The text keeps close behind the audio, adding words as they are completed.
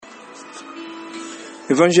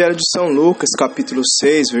Evangelho de São Lucas, capítulo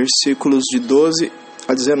 6, versículos de 12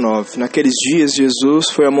 a 19. Naqueles dias, Jesus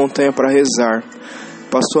foi à montanha para rezar.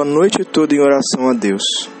 Passou a noite toda em oração a Deus.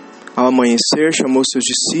 Ao amanhecer, chamou seus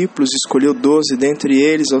discípulos e escolheu 12 dentre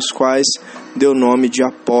eles, aos quais deu o nome de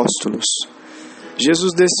apóstolos.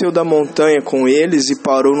 Jesus desceu da montanha com eles e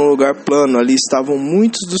parou num lugar plano. Ali estavam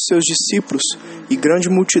muitos dos seus discípulos e grande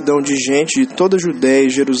multidão de gente de toda a Judéia e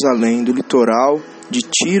Jerusalém, do litoral, de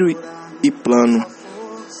Tiro e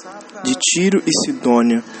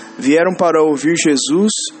Sidônia. Vieram para ouvir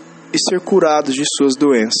Jesus e ser curados de suas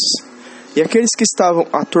doenças. E aqueles que estavam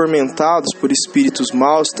atormentados por espíritos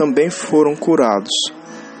maus também foram curados.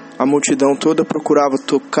 A multidão toda procurava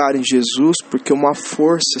tocar em Jesus, porque uma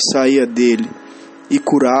força saía dele e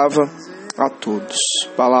curava a todos.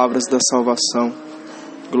 Palavras da salvação.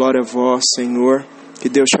 Glória a vós, Senhor. Que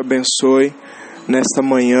Deus te abençoe nesta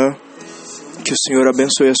manhã. Que o Senhor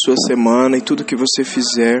abençoe a sua semana e tudo que você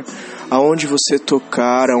fizer, aonde você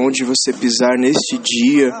tocar, aonde você pisar neste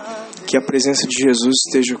dia, que a presença de Jesus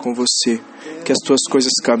esteja com você, que as tuas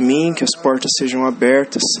coisas caminhem, que as portas sejam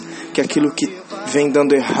abertas, que aquilo que vem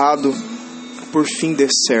dando errado, por fim dê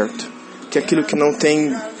certo, que aquilo que não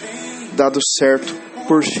tem dado certo,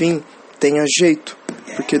 por fim tenha jeito,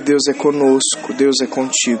 porque Deus é conosco, Deus é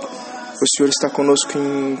contigo. O Senhor está conosco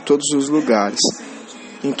em todos os lugares,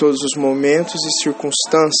 em todos os momentos e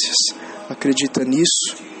circunstâncias. Acredita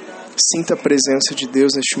nisso. Sinta a presença de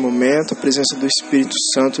Deus neste momento, a presença do Espírito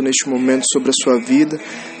Santo neste momento sobre a sua vida,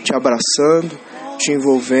 te abraçando, te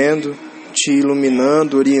envolvendo, te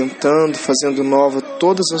iluminando, orientando, fazendo nova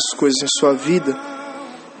todas as coisas em sua vida,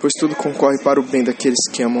 pois tudo concorre para o bem daqueles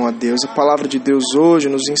que amam a Deus. A palavra de Deus hoje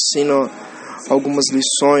nos ensina algumas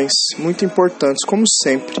lições muito importantes, como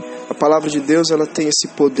sempre. A palavra de Deus, ela tem esse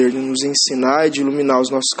poder de nos ensinar e de iluminar os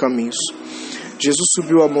nossos caminhos. Jesus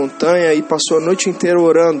subiu a montanha e passou a noite inteira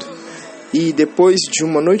orando. E depois de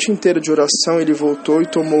uma noite inteira de oração, ele voltou e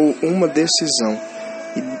tomou uma decisão.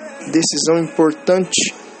 E decisão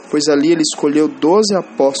importante, pois ali ele escolheu 12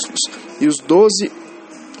 apóstolos. E os 12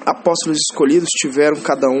 apóstolos escolhidos tiveram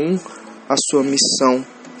cada um a sua missão.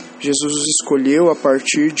 Jesus os escolheu a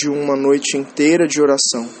partir de uma noite inteira de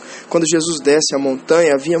oração. Quando Jesus desce a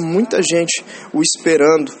montanha, havia muita gente o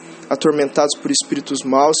esperando, atormentados por espíritos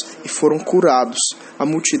maus, e foram curados. A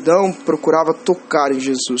multidão procurava tocar em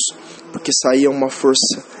Jesus, porque saía uma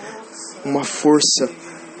força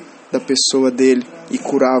da pessoa dele e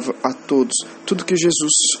curava a todos. Tudo que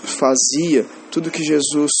Jesus fazia, tudo que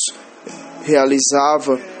Jesus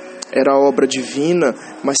realizava era obra divina,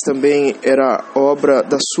 mas também era obra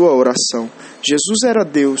da sua oração. Jesus era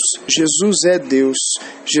Deus, Jesus é Deus,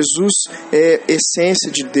 Jesus é essência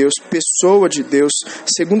de Deus, pessoa de Deus,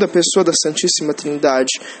 segunda pessoa da Santíssima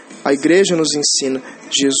Trindade. A igreja nos ensina,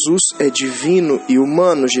 Jesus é divino e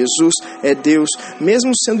humano, Jesus é Deus.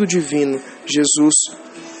 Mesmo sendo divino, Jesus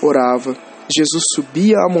orava, Jesus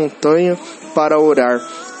subia a montanha para orar.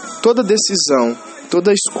 Toda decisão,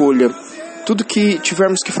 toda escolha, tudo que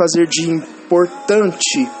tivermos que fazer de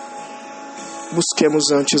importante,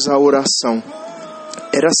 busquemos antes a oração.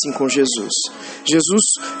 Era assim com Jesus. Jesus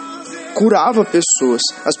curava pessoas,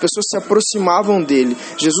 as pessoas se aproximavam dele.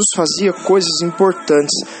 Jesus fazia coisas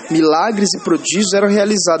importantes, milagres e prodígios eram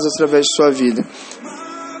realizados através de sua vida.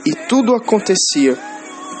 E tudo acontecia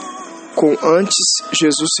com antes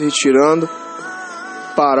Jesus se retirando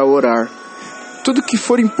para orar. Tudo que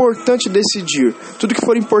for importante decidir, tudo que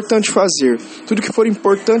for importante fazer, tudo que for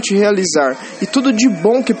importante realizar e tudo de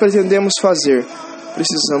bom que pretendemos fazer,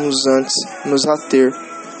 precisamos antes nos ater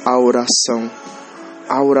à oração.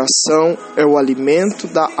 A oração é o alimento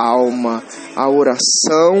da alma. A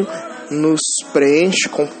oração nos preenche,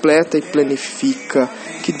 completa e planifica.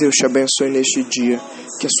 Que Deus te abençoe neste dia.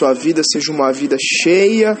 Que a sua vida seja uma vida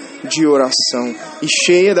cheia de oração e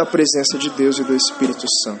cheia da presença de Deus e do Espírito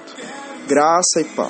Santo. Graça e paz.